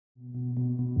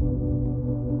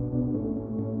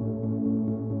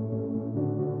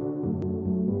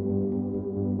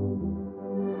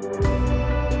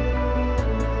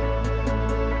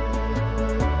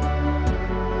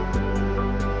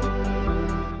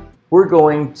we're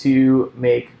going to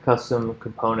make custom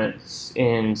components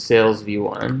in Sails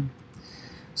v1.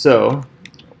 So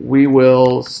we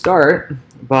will start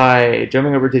by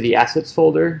jumping over to the assets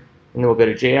folder, and then we'll go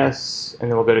to JS,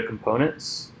 and then we'll go to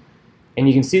components. And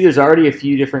you can see there's already a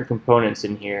few different components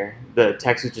in here. The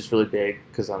text is just really big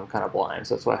because I'm kind of blind,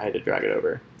 so that's why I had to drag it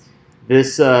over.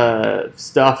 This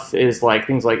stuff is like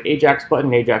things like Ajax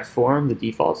button, Ajax form, the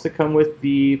defaults that come with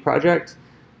the project.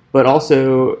 But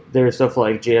also there's stuff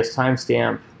like JS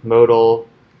timestamp, modal,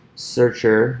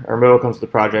 searcher, or modal comes with the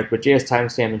project, but JS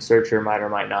timestamp and searcher might or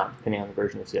might not, depending on the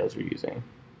version of Sails you're using.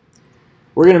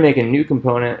 We're going to make a new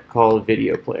component called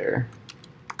video player.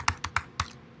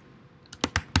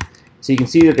 So you can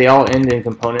see that they all end in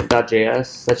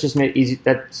component.js. That's just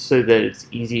that's so that it's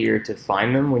easier to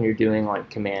find them when you're doing like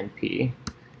Command P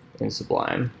in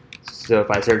Sublime. So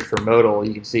if I search for modal,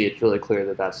 you can see it's really clear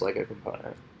that that's like a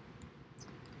component.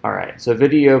 All right, so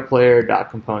video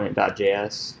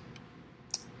player.component.js.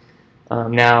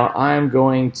 Now I'm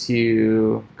going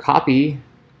to copy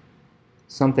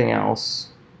something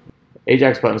else.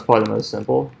 Ajax button is probably the most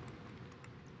simple.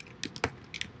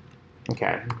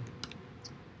 Okay.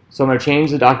 So I'm going to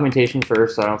change the documentation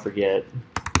first so I don't forget.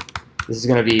 This is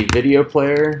going to be video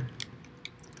player.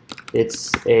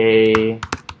 Right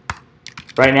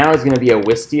now it's going to be a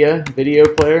Wistia video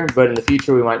player, but in the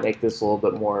future we might make this a little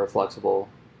bit more flexible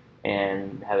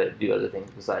and have it do other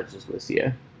things besides just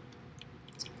Wistia.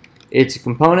 It's a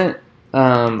component.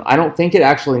 I don't think it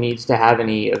actually needs to have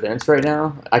any events right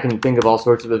now. I can think of all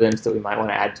sorts of events that we might want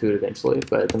to add to it eventually,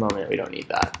 but at the moment we don't need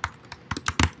that.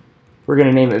 We're going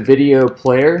to name it video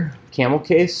player camel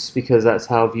case because that's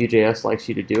how Vue.js likes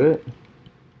you to do it.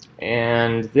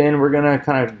 And then we're going to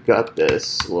kind of gut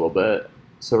this a little bit.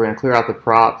 So we're going to clear out the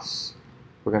props.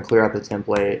 We're going to clear out the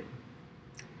template.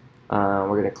 We're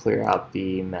going to clear out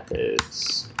the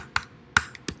methods.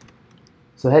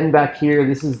 So heading back here,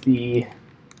 this is the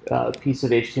piece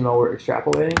of HTML we're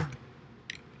extrapolating.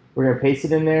 We're going to paste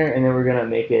it in there, and then we're going to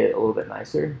make it a little bit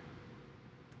nicer,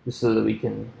 just so that we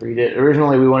can read it.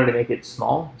 Originally, we wanted to make it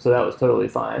small, so that was totally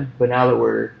fine. But now that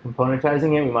we're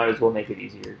componentizing it, we might as well make it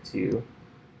easier to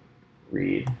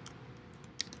read.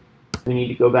 We need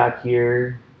to go back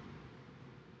here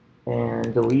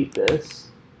and delete this.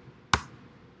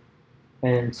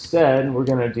 And instead, we're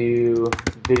going to do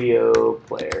video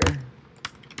player.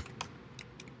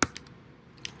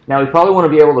 Now, we probably want to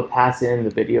be able to pass in the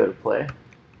video to play.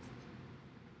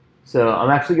 So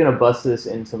I'm actually going to bust this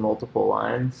into multiple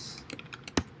lines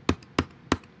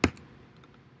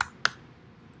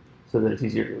so that it's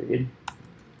easier to read.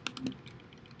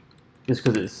 Just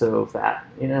because it's so fat,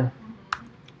 you know?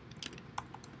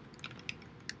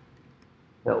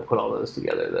 We'll put all those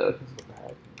together, though.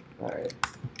 All right.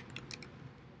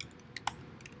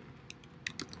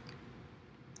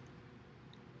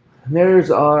 There's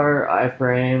our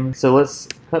iframe. So let's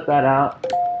cut that out.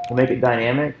 We'll make it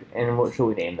dynamic, and what should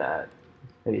we name that?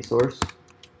 Maybe source?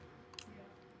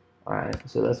 All right,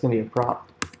 so that's going to be a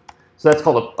prop. So that's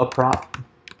called a prop.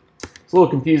 It's a little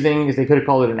confusing because they could have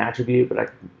called it an attribute,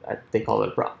 but they call it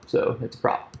a prop, so it's a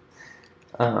prop.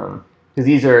 Because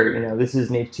these are, this is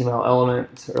an HTML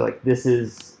element, or like this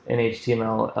is an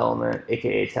HTML element,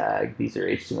 aka tag. These are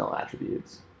HTML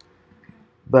attributes.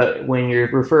 But when you're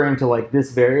referring to like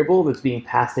this variable that's being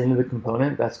passed into the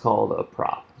component, that's called a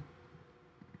prop.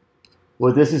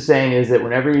 What this is saying is that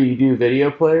whenever you do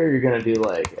video player, you're going to do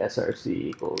like src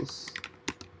equals.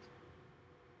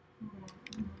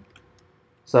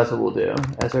 So that's what we'll do,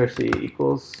 src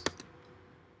equals.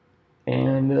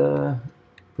 And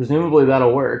presumably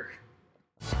that'll work.